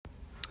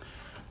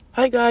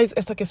Hi guys,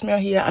 Esther Kesmira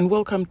here and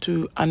welcome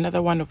to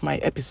another one of my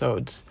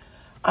episodes.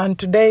 And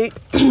today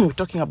we're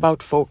talking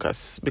about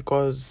focus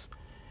because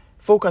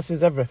focus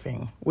is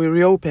everything. We're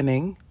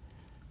reopening.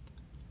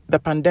 The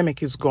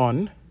pandemic is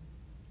gone,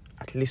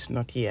 at least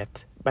not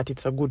yet, but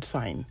it's a good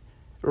sign.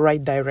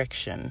 Right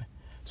direction.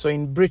 So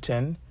in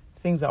Britain,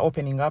 things are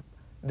opening up,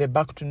 they're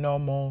back to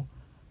normal,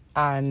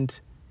 and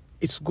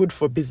it's good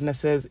for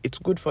businesses, it's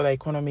good for the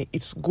economy,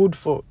 it's good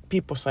for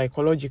people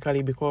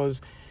psychologically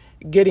because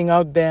getting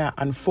out there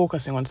and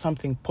focusing on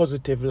something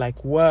positive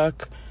like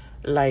work,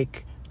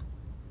 like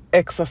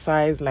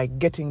exercise, like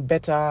getting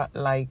better,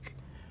 like,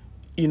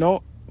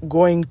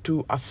 going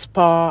to a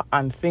spa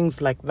and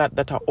things like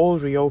that are all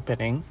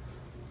reopening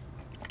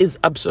is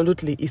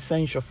absolutely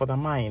essential for the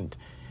mind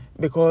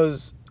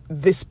because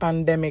this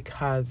pandemic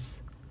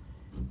has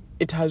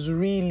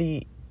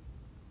really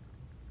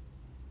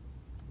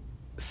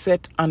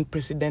set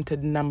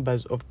unprecedented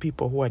numbers of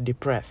people who are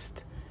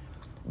depressed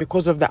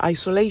because of the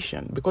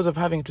isolation, because of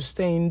having to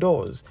stay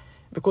indoors,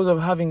 because of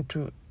having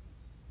to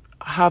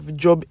have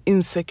job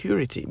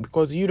insecurity,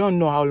 because you don't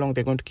know how long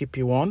they're going to keep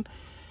you on.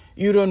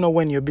 You don't know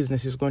when your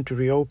business is going to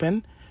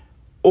reopen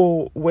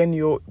or when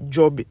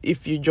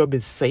if your job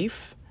is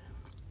safe,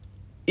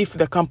 if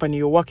the company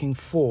you're working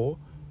for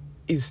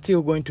is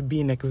still going to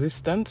be in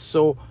existence.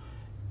 So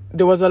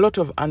there was a lot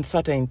of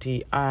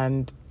uncertainty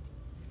and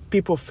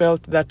people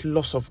felt that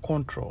loss of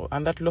control,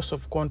 and that loss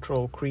of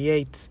control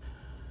creates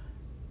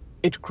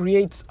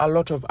a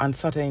lot of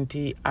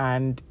uncertainty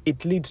and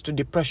it leads to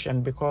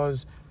depression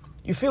because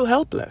you feel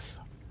helpless.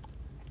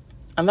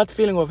 And that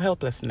feeling of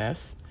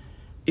helplessness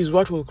is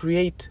what will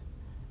create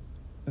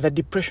the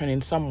depression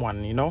in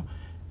someone,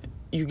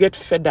 You get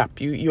fed up,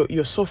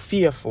 you're so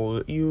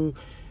fearful, you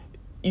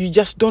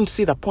just don't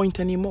see the point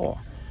anymore.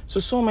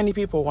 So many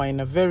people were in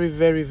a very,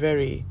 very,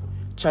 very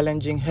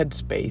challenging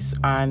headspace,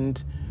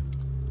 and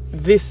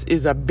this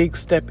is a big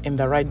step in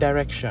the right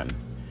direction.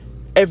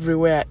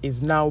 Everywhere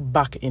is now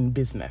back in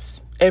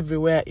business.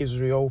 Everywhere is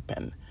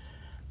reopened.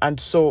 And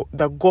so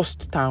the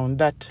ghost town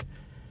that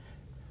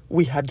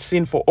we had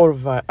seen for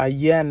over a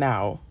year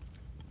now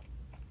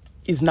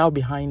is now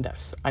behind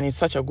us. And it's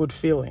such a good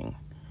feeling.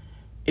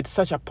 It's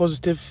such a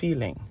positive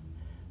feeling.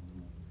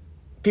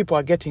 People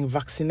are getting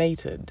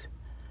vaccinated.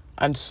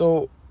 And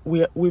so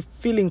we're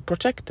feeling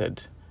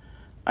protected.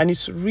 And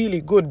it's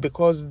really good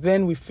because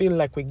then we feel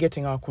like we're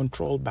getting our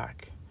control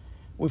back.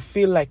 We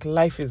feel like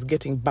life is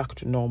getting back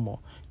to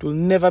normal. It will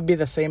never be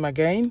the same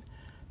again,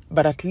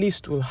 but at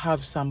least we'll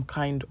have some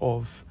kind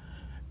of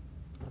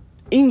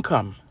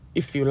income,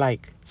 if you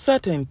like,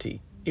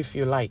 certainty, if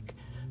you like.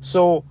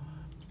 So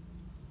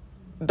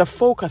the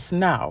focus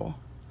now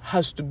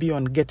has to be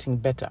on getting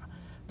better.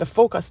 The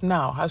focus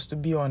now has to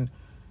be on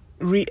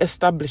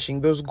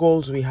re-establishing those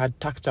goals we had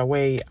tucked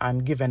away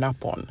and given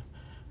up on,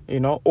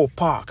 or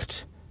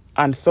parked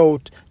and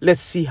thought,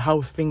 let's see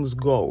how things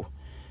go.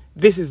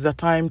 This is the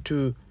time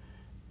to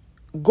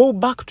go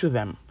back to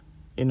them,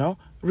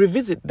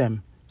 revisit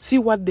them, see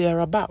what they are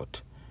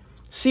about,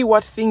 see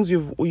what things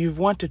you've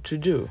wanted to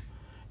do.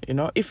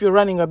 If you're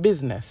running a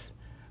business,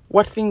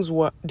 what things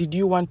did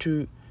you want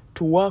to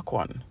work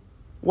on?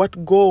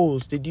 What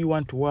goals did you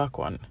want to work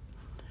on?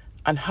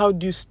 And how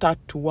do you start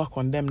to work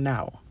on them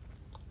now?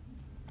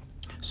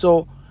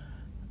 So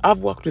I've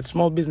worked with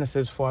small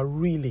businesses for a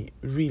really,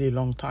 really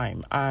long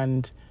time,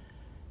 and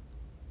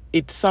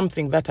it's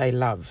something that I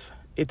love.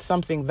 It's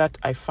something that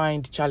I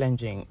find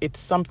challenging. It's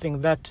something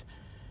that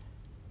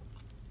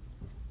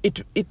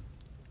it's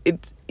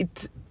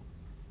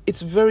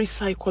very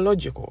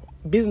psychological.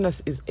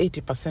 Business is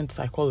 80%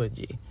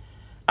 psychology.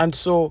 And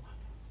so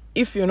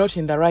if you're not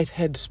in the right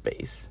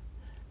headspace,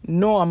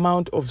 no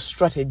amount of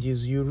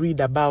strategies you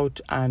read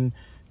about and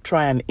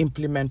try and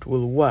implement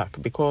will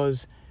work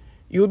because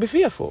you'll be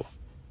fearful.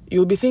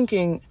 You'll be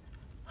thinking,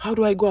 how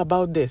do I go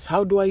about this?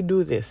 How do I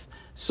do this?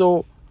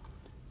 So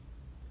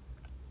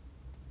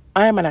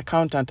I am an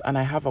accountant and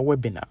I have a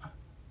webinar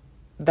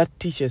that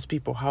teaches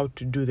people how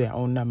to do their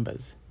own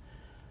numbers.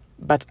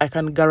 But I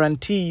can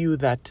guarantee you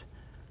that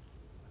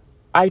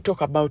I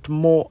talk about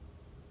more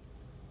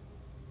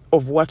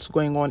of what's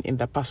going on in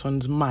the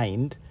person's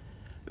mind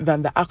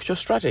than the actual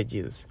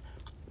strategies.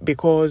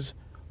 Because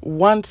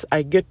once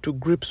I get to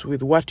grips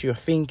with what you're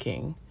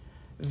thinking,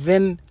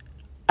 then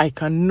I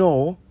can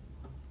know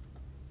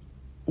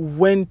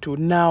when to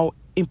now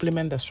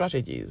implement the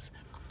strategies.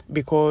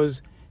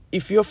 Because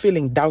if you're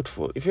feeling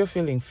doubtful, if you're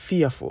feeling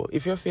fearful,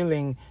 if you're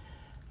feeling,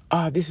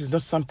 this is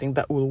not something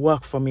that will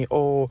work for me,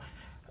 or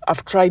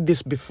I've tried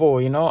this before,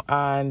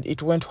 and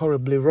it went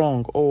horribly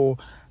wrong, or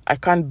I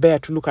can't bear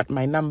to look at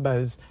my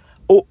numbers,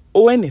 or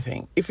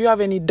anything. If you have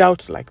any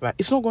doubts like that,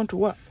 it's not going to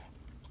work.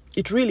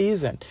 It really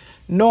isn't.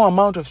 No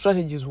amount of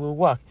strategies will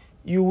work.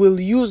 You will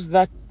use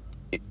that,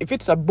 if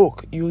it's a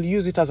book, you'll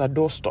use it as a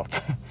doorstop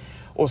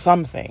or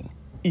something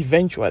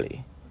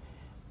eventually.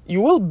 You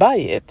will buy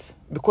it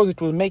because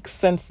it will make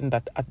sense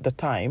at the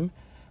time,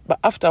 but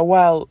after a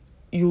while,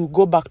 you'll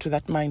go back to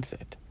that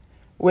mindset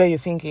where you're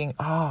thinking,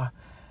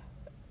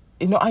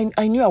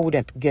 I knew I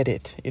wouldn't get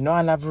it, and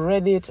I've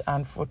read it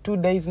and for 2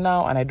 days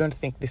now, and I don't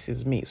think this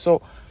is me.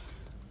 So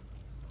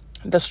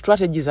the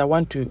strategies I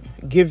want to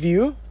give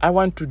you, I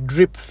want to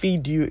drip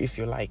feed you, if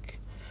you like,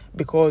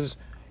 because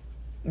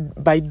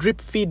by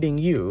drip feeding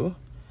you,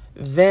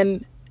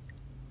 then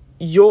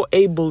you're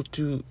able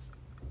to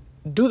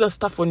do the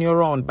stuff on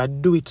your own,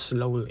 but do it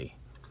slowly.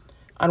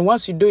 And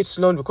once you do it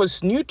slowly, because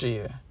it's new to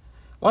you,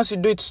 once you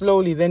do it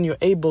slowly, then you're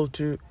able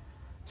to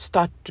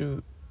start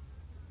to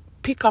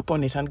pick up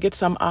on it and get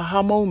some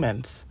aha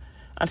moments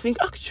and think,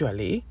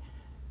 actually,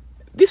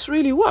 this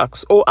really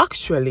works. Or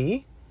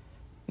actually,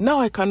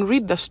 now I can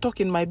read the stock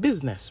in my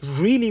business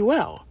really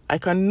well. I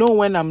can know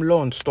when I'm low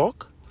on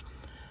stock.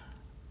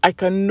 I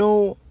can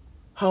know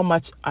how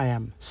much I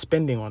am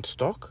spending on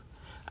stock.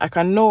 I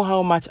can know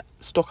how much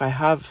stock I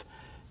have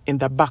in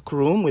the back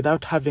room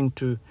without having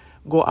to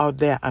go out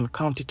there and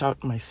count it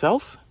out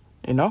myself,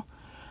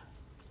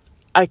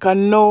 I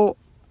can know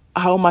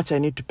how much I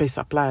need to pay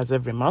suppliers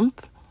every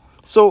month.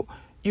 So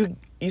you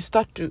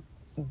start to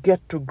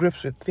get to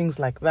grips with things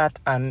like that,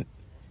 and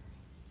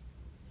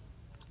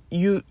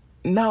you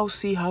now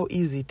see how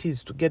easy it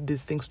is to get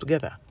these things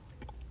together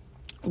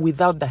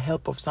without the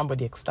help of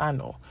somebody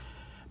external,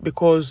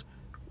 because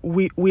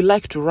we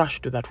like to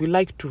rush to that. We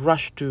like to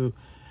rush to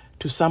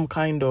some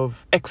kind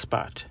of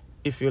expert,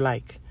 if you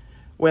like,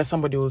 where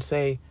somebody will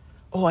say,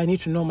 oh, I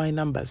need to know my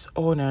numbers.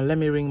 Oh, no, let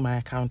me ring my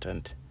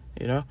accountant,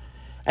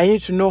 I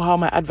need to know how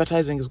my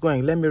advertising is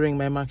going. Let me ring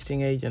my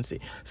marketing agency.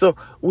 So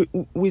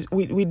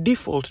we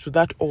default to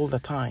that all the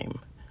time.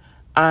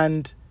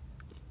 And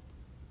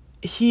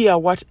here,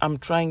 what I'm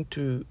trying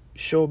to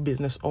show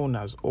business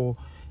owners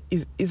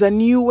is a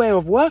new way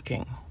of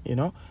working,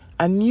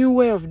 a new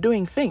way of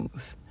doing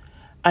things,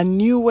 a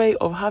new way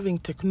of having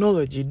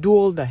technology do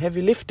all the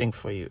heavy lifting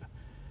for you,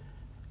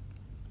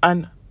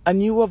 and a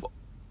new way of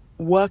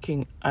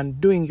working and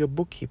doing your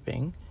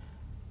bookkeeping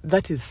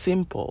that is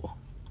simple.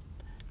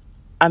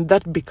 And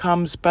that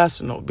becomes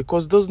personal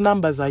because those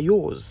numbers are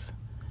yours.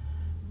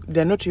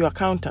 They're not your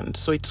accountant.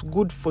 So it's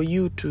good for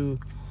you to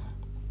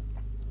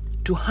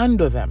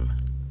handle them,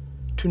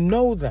 to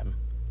know them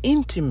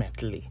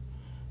intimately.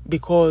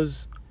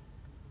 Because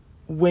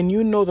when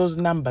you know those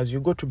numbers, you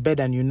go to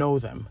bed and you know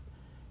them.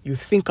 You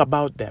think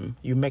about them.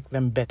 You make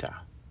them better.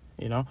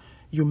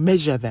 You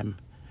measure them.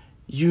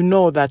 You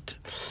know that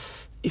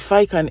if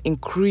I can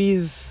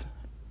increase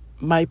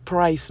my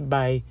price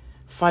by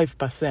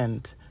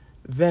 5%,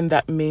 then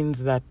that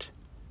means that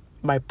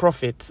my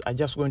profits are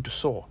just going to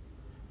soar,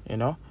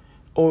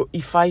 Or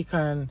if I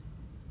can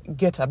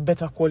get a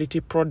better quality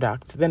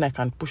product, then I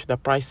can push the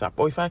price up.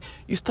 Or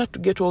you start to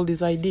get all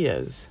these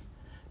ideas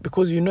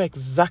because you know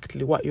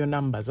exactly what your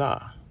numbers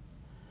are.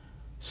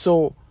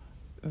 So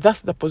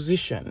that's the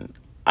position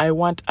I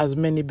want as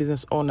many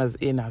business owners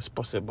in as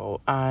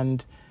possible.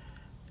 And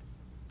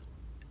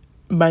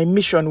my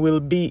mission will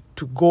be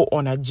to go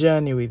on a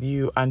journey with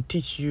you and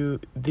teach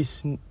you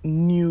this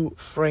new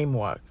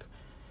framework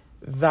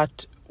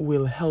that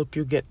will help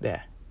you get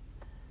there.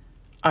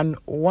 And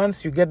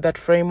once you get that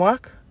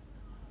framework,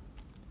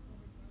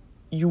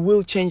 you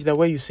will change the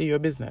way you see your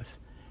business.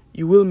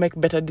 You will make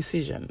better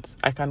decisions.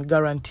 I can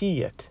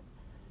guarantee it.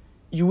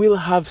 You will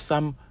have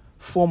some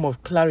form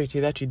of clarity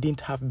that you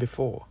didn't have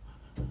before.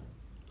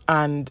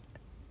 And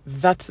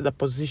that's the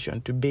position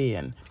to be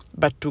in.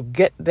 But to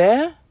get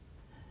there,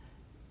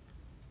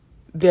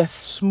 there are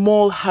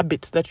small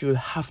habits that you'll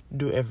have to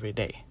do every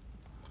day.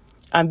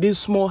 And these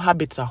small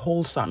habits are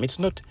wholesome. It's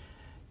not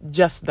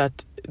just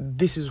that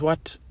this is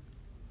what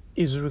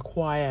is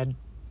required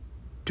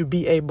to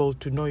be able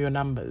to know your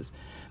numbers.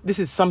 This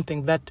is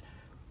something that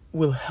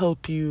will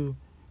help you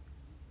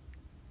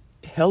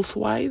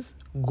health-wise,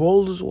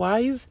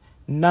 goals-wise,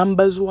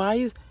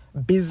 numbers-wise,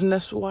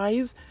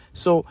 business-wise.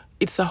 So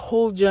it's a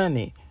whole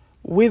journey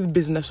with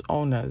business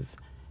owners.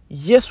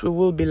 Yes, we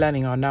will be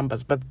learning our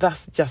numbers, but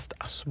that's just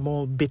a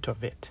small bit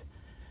of it.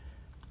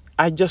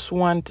 I just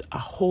want a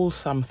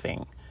wholesome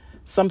thing,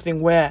 something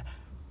where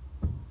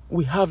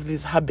we have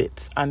these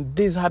habits, and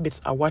these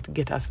habits are what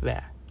get us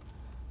there.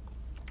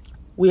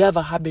 We have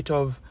a habit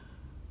of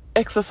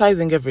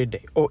exercising every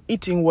day or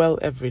eating well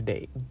every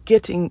day,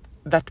 getting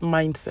that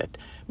mindset.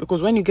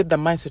 Because when you get the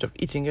mindset of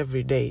eating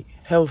every day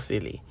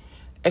healthily,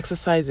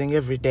 exercising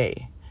every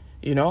day,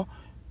 you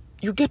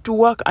get to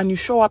work and you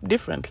show up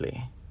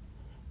differently.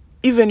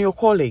 Even your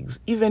colleagues,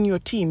 even your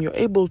team, you're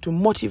able to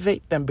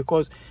motivate them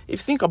because if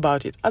you think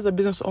about it, as a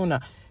business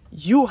owner,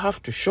 you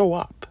have to show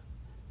up.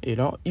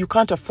 You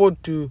can't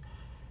afford to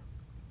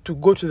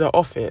go to the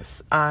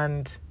office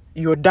and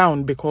you're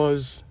down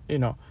because,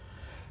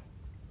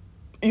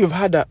 you've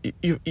had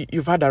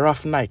a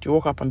rough night. You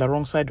woke up on the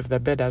wrong side of the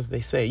bed, as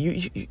they say.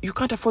 You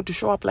can't afford to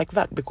show up like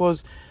that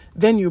because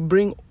then you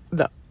bring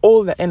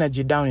all the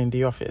energy down in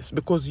the office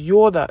because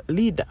you're the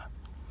leader.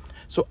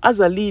 So as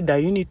a leader,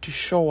 you need to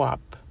show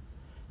up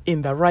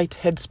in the right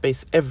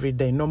headspace every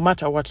day, no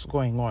matter what's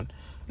going on,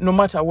 no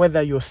matter whether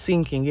you're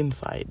sinking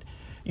inside.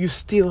 You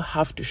still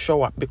have to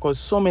show up because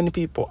so many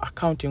people are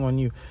counting on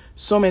you.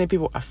 So many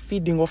people are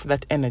feeding off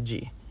that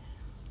energy.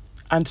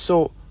 And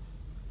so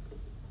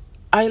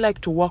I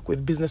like to work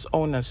with business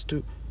owners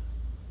to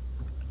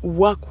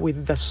work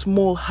with the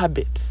small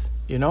habits,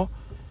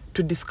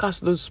 to discuss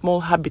those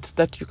small habits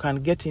that you can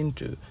get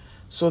into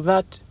so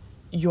that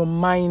your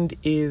mind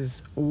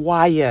is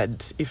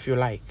wired, if you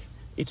like.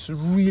 It's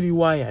really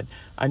wired,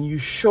 and you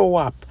show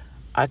up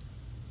at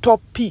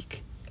top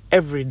peak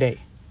every day,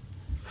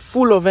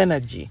 full of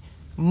energy,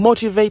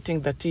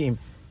 motivating the team,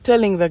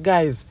 telling the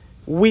guys,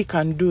 we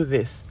can do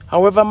this.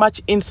 However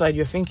much inside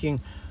you're thinking,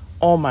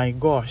 oh my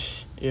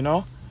gosh,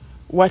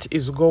 what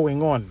is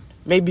going on?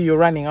 Maybe you're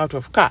running out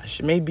of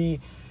cash. Maybe,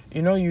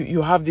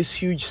 you have this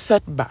huge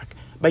setback,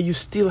 but you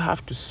still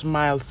have to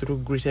smile through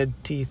gritted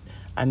teeth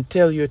and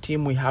tell your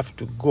team, we have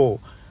to go.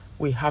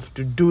 We have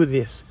to do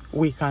this.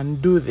 We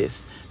can do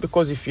this.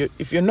 Because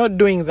if you're not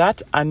doing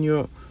that and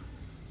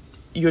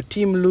your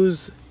team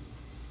lose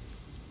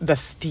the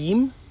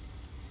steam,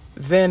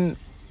 then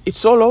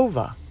it's all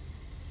over.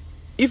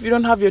 If you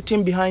don't have your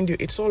team behind you,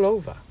 it's all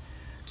over.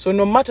 So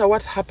no matter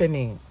what's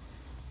happening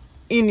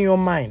in your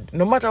mind,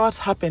 no matter what's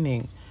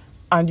happening,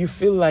 and you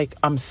feel like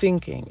I'm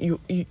sinking,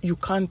 you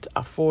can't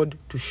afford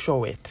to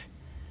show it,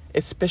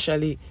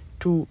 especially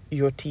to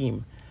your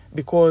team,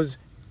 because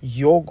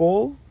your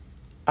goal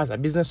as a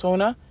business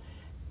owner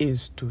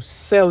is to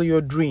sell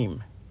your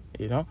dream.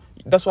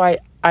 That's why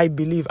I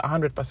believe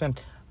 100%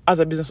 as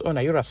a business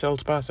owner, you're a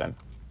salesperson.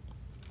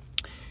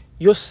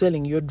 You're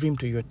selling your dream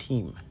to your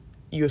team.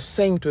 You're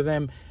saying to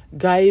them,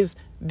 guys,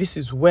 this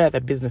is where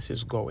the business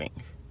is going.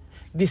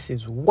 This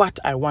is what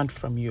I want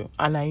from you.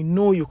 And I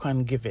know you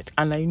can give it.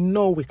 And I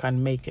know we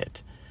can make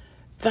it.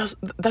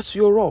 That's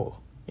your role,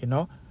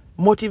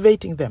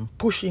 motivating them,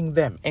 pushing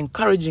them,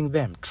 encouraging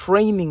them,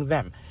 training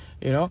them,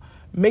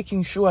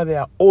 making sure they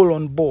are all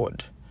on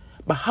board.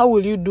 But how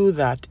will you do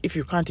that if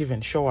you can't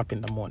even show up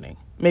in the morning?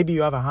 Maybe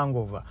you have a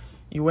hangover.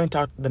 You went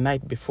out the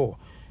night before.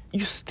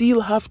 You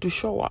still have to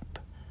show up.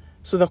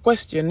 So the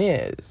question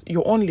is,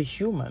 you're only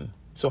human.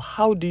 So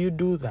how do you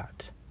do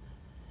that?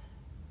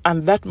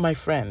 And that, my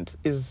friends,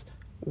 is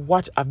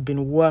what I've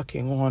been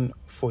working on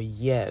for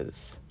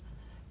years.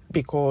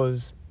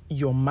 Because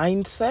your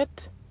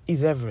mindset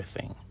is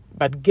everything.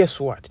 But guess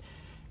what?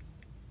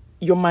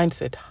 Your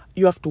mindset,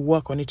 you have to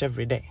work on it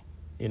every day.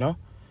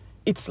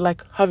 It's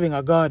like having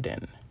a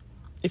garden.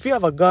 If you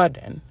have a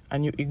garden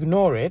and you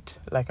ignore it,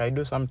 like I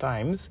do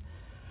sometimes,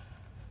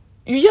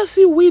 you just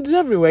see weeds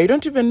everywhere. You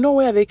don't even know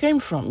where they came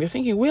from. You're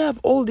thinking, where have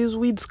all these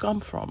weeds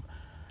come from?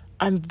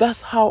 And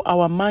that's how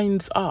our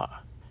minds are.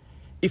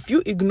 If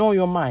you ignore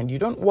your mind, you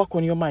don't work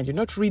on your mind, you're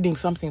not reading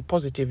something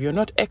positive, you're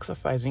not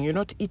exercising, you're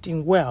not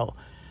eating well,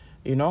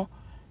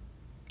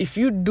 if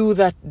you do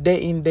that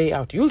day in, day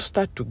out, you'll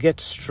start to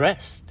get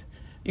stressed.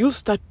 You'll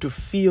start to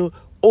feel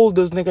all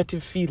those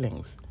negative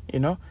feelings,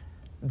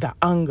 the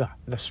anger,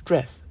 the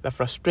stress, the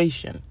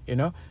frustration,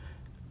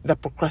 the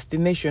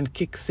procrastination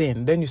kicks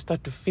in. Then you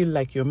start to feel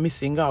like you're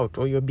missing out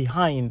or you're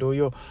behind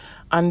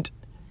and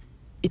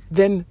it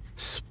then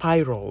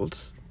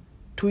spirals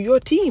to your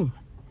team.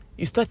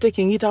 You start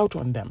taking it out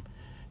on them.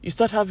 You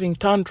start having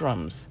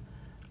tantrums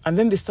and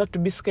then they start to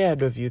be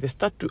scared of you. They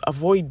start to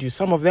avoid you.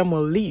 Some of them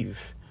will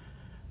leave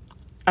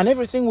and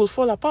everything will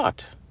fall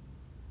apart.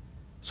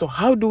 So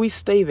how do we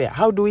stay there?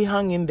 How do we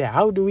hang in there?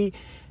 How do we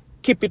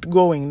keep it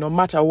going no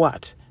matter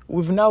what?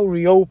 We've now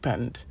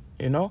reopened,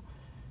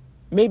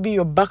 Maybe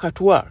you're back at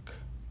work.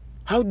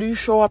 How do you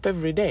show up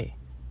every day?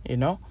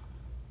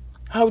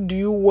 How do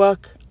you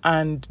work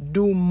and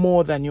do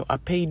more than you are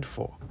paid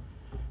for?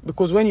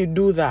 Because when you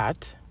do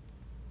that,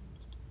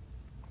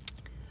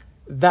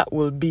 that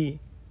will be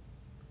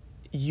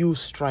you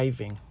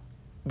striving,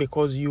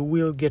 because you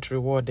will get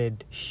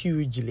rewarded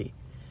hugely.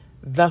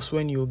 That's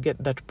when you'll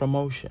get that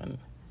promotion.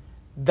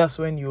 That's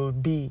when you'll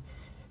be...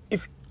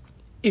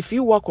 If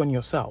you work on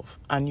yourself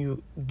and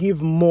you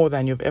give more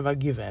than you've ever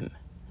given,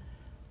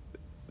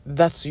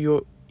 that's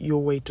your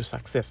way to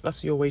success.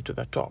 That's your way to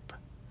the top.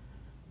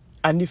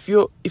 And if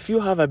you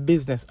have a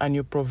business and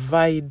you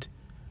provide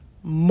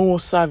more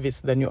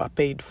service than you are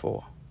paid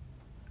for,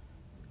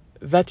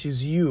 that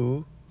is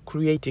you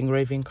creating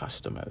raving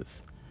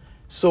customers.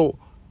 So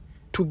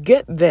to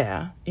get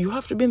there, you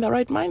have to be in the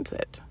right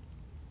mindset.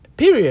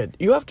 Period.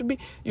 You have to be...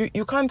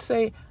 You can't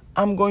say,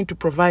 I'm going to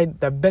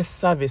provide the best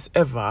service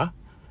ever,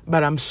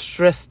 but I'm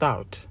stressed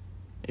out,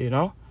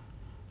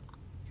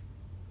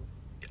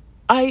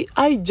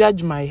 I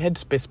judge my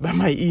headspace by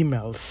my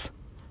emails.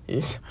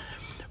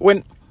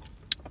 When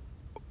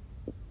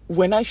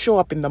I show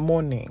up in the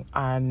morning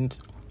and...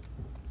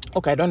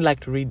 Okay, I don't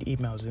like to read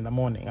emails in the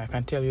morning. I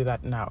can tell you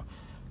that now.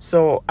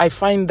 So I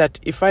find that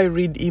if I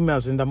read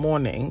emails in the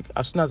morning,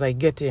 as soon as I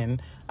get in,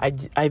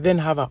 I then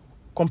have a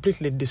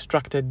completely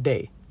distracted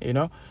day,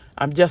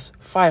 I'm just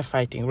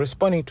firefighting,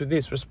 responding to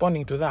this,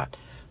 responding to that.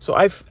 So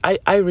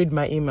I read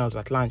my emails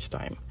at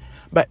lunchtime.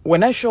 But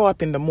when I show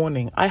up in the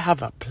morning, I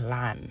have a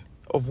plan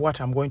of what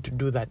I'm going to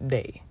do that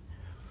day.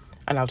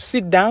 And I'll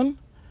sit down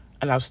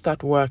and I'll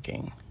start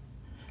working.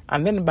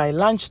 And then by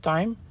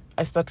lunchtime,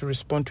 I start to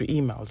respond to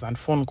emails and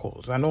phone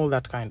calls and all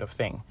that kind of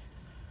thing.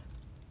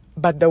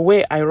 But the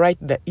way I write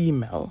the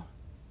email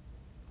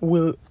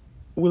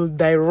will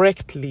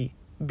directly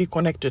be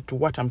connected to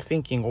what I'm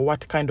thinking or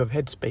what kind of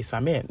headspace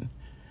I'm in.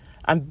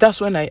 And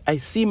that's when I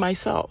see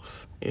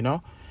myself,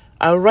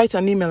 I'll write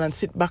an email and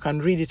sit back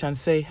and read it and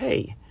say,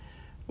 hey,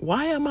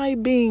 why am I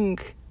being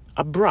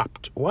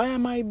abrupt? Why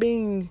am I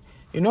being,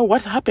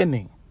 what's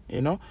happening?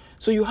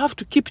 So you have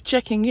to keep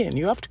checking in.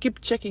 You have to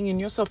keep checking in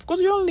yourself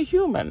because you're only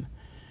human,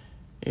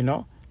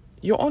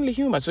 You're only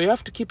human. So you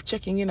have to keep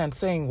checking in and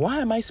saying, why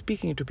am I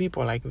speaking to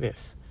people like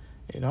this?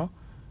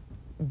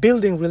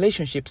 Building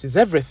relationships is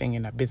everything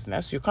in a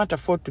business. You can't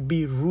afford to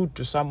be rude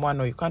to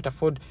someone, or you can't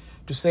afford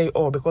to say,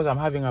 oh, because I'm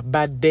having a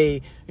bad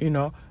day,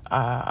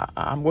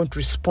 I'm going to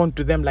respond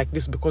to them like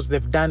this because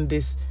they've done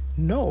this.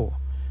 No,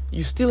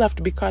 you still have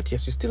to be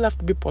courteous. You still have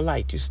to be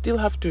polite. You still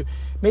have to,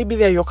 maybe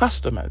they're your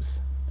customers,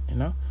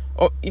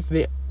 or if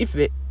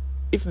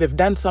they've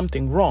done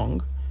something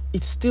wrong,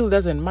 it still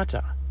doesn't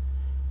matter.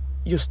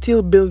 You're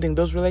still building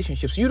those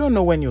relationships. You don't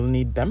know when you'll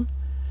need them.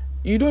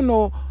 You don't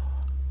know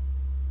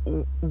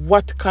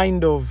what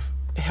kind of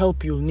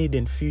help you'll need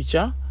in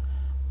future.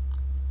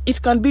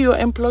 It can be your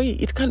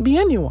employee. It can be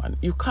anyone.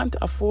 You can't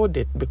afford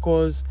it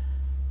because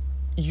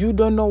you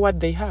don't know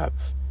what they have.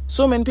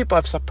 So many people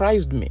have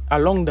surprised me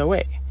along the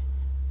way.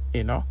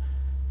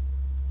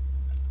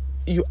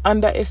 You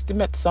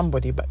underestimate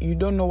somebody, but you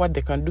don't know what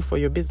they can do for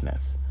your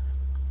business.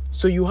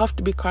 So you have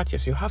to be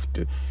courteous. You have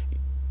to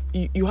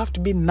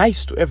be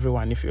nice to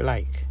everyone, if you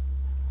like,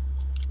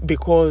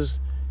 because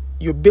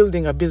you're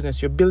building a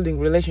business, you're building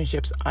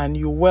relationships, and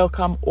you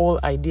welcome all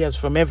ideas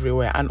from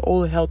everywhere and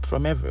all help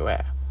from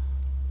everywhere.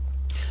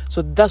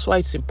 So that's why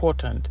it's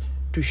important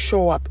to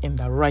show up in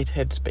the right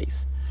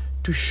headspace,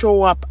 to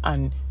show up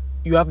and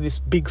you have this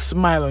big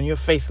smile on your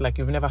face like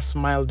you've never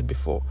smiled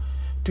before,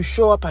 to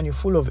show up and you're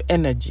full of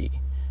energy,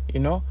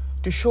 to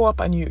show up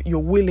and you're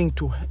willing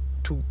to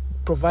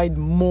provide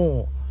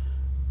more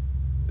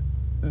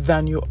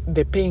than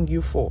they're paying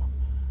you for.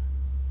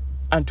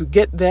 And to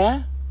get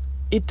there,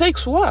 it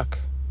takes work,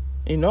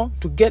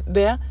 to get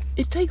there,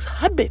 it takes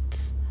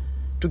habits.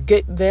 To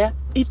get there,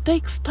 it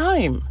takes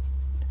time.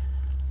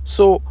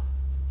 So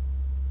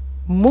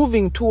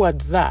moving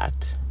towards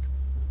that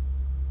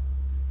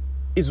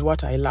is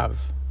what I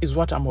love, is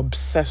what I'm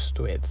obsessed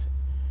with.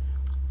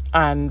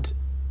 And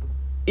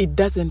it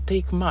doesn't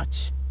take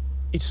much.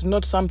 It's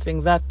not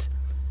something that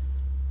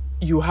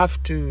you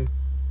have to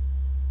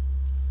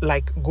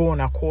go on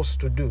a course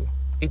to do.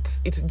 It's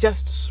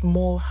just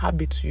small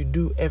habits you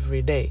do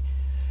every day.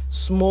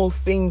 Small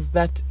things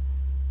that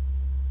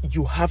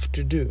you have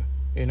to do,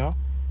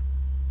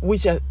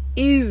 which are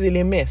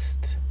easily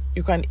missed.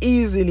 You can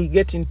easily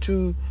get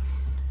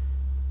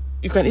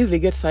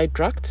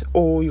sidetracked,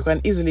 or you can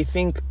easily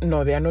think,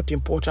 no, they are not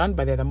important,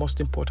 but they're the most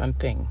important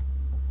thing.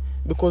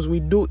 Because we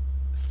do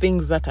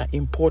things that are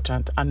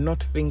important and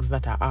not things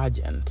that are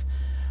urgent.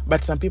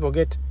 But some people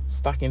get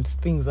stuck in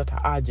things that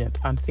are urgent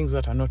and things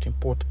that are not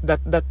important,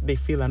 that they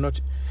feel are not,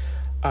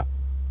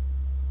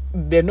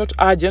 they're not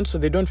urgent, so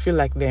they don't feel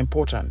like they're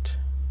important.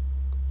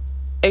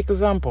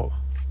 Example,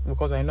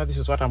 because I know this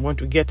is what I'm going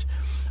to get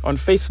on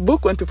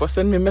Facebook when people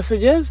send me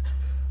messages.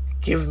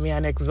 Give me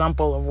an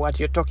example of what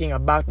you're talking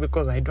about,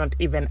 because I don't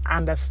even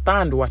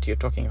understand what you're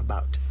talking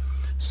about.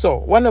 So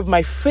one of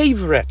my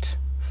favorite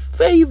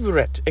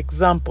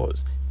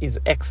examples is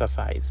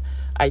exercise.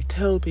 I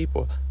tell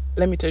people,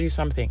 let me tell you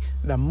something.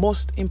 The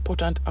most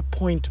important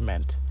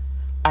appointment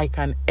I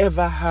can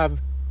ever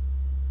have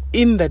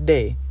in the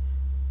day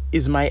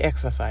is my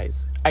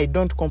exercise. I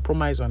don't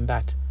compromise on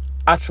that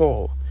at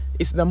all.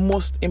 It's the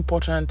most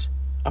important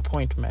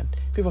appointment.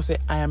 People say,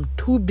 I am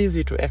too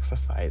busy to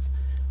exercise.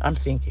 I'm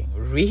thinking,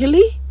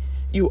 really?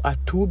 You are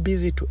too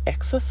busy to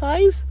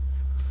exercise?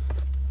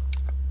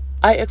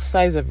 I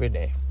exercise every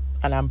day,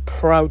 and I'm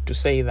proud to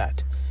say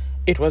that.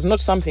 It was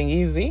not something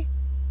easy.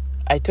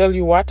 I tell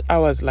you what, I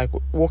was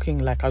walking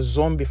like a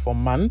zombie for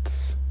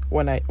months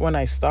when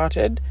I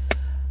started,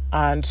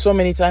 and so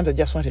many times I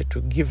just wanted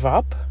to give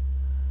up,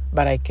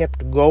 but I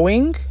kept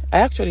going. I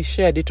actually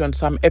shared it on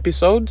some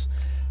episodes.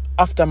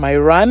 After my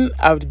run,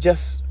 I would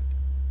just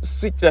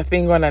switch the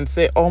thing on and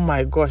say, oh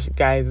my gosh,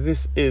 guys,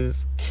 this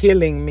is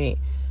killing me.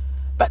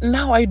 But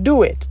now I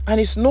do it, and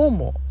it's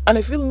normal, and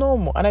I feel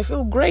normal, and I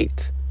feel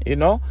great,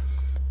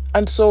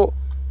 And so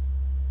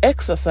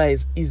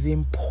exercise is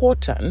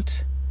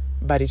important,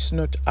 but it's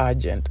not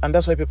urgent. And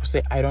that's why people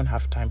say, I don't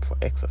have time for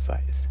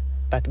exercise.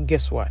 But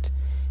guess what?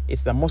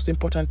 It's the most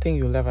important thing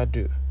you'll ever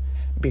do,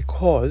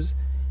 because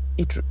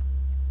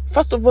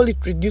first of all, it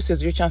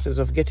reduces your chances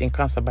of getting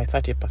cancer by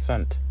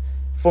 30%.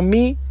 For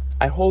me,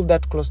 I hold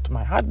that close to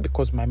my heart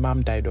because my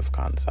mom died of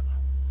cancer.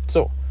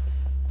 So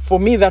for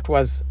me, that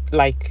was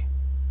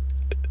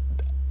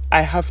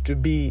I have to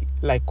be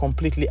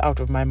completely out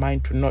of my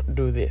mind to not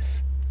do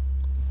this.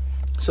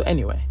 So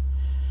anyway,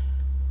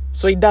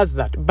 so it does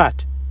that,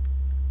 but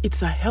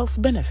it's a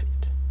health benefit,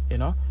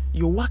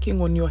 You're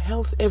working on your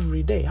health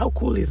every day. How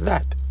cool is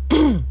that?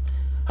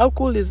 How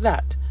cool is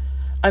that?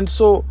 And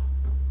so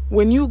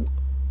when you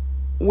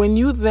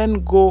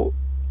then go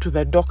to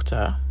the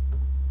doctor,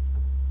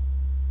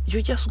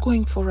 you're just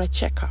going for a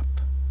checkup.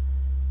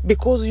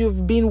 because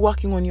you've been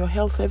working on your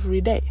health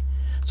every day.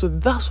 So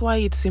that's why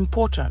it's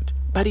important,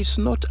 but it's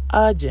not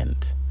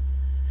urgent.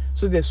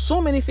 So there's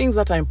so many things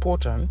that are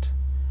important,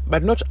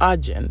 but not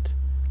urgent,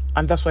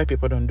 and that's why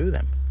people don't do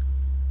them,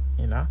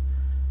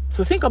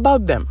 So think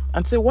about them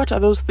and say, what are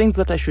those things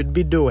that I should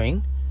be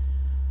doing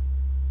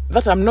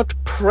that I'm not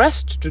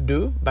pressed to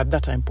do, but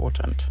that are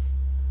important?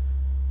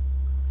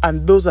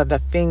 And those are the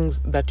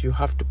things that you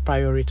have to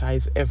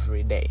prioritize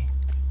every day.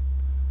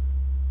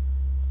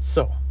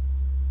 So,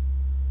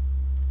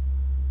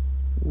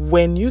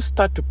 when you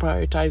start to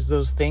prioritize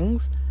those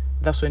things,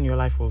 that's when your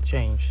life will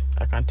change.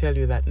 I can tell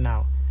you that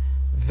now.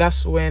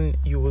 That's when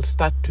you will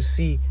start to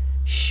see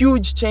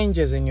huge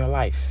changes in your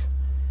life.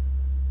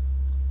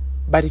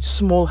 But it's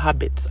small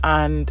habits,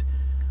 and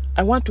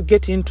I want to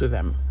get into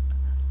them.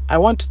 I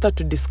want to start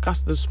to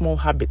discuss those small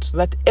habits so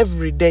that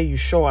every day you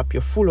show up,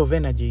 you're full of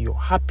energy, you're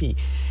happy,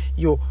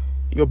 you're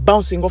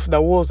bouncing off the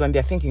walls, and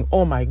they're thinking,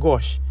 oh my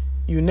gosh,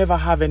 you never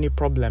have any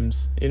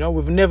problems.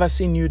 We've never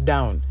seen you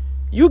down.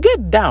 You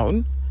get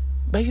down,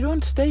 but you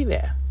don't stay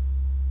there.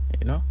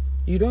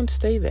 You don't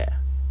stay there.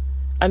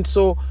 And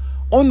so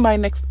on my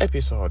next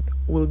episode,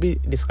 we'll be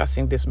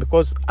discussing this,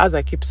 because as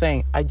I keep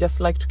saying, I just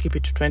like to keep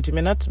it to 20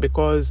 minutes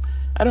because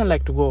I don't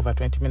like to go over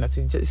 20 minutes.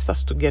 It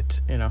just to get,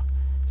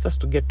 it's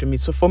just to get to me.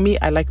 So for me,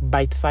 I like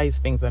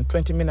bite-sized things, and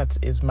 20 minutes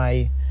is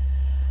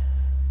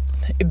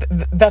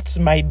that's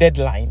my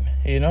deadline,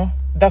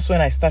 That's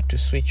when I start to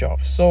switch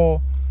off.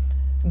 So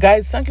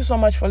guys, thank you so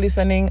much for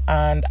listening,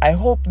 and I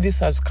hope this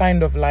has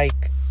kind of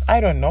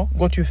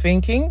got you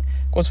thinking,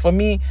 because for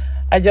me,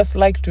 I just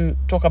like to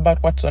talk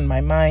about what's on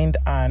my mind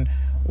and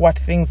what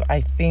things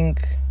I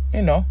think,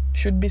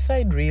 should be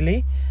said,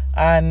 really.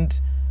 And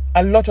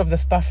a lot of the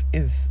stuff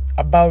is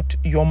about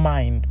your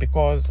mind,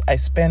 because I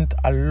spent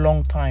a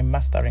long time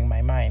mastering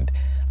my mind.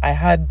 I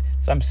had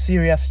some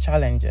serious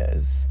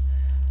challenges,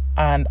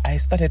 and I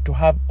started to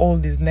have all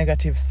these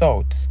negative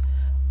thoughts,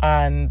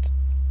 and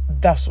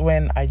that's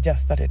when I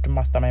just started to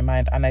master my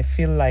mind, and I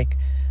feel like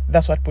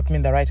that's what put me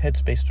in the right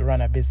headspace to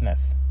run a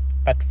business.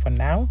 But for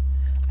now,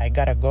 I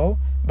gotta go,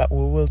 but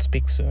we will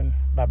speak soon.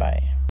 Bye-bye.